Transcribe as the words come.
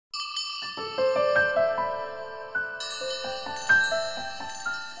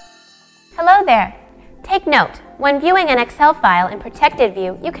Hello there! Take note, when viewing an Excel file in Protected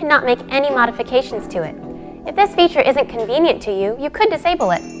View, you cannot make any modifications to it. If this feature isn't convenient to you, you could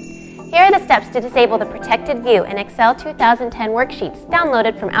disable it. Here are the steps to disable the Protected View in Excel 2010 worksheets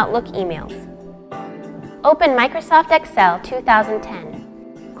downloaded from Outlook emails. Open Microsoft Excel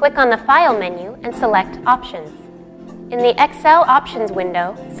 2010. Click on the File menu and select Options. In the Excel Options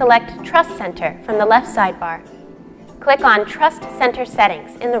window, select Trust Center from the left sidebar. Click on Trust Center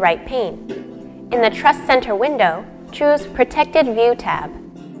Settings in the right pane. In the Trust Center window, choose Protected View tab.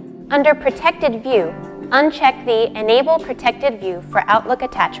 Under Protected View, uncheck the Enable Protected View for Outlook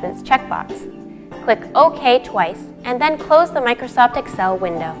Attachments checkbox. Click OK twice and then close the Microsoft Excel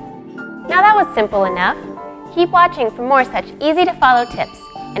window. Now that was simple enough. Keep watching for more such easy-to-follow tips.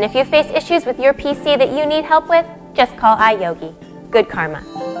 And if you face issues with your PC that you need help with, just call iYogi. Good karma.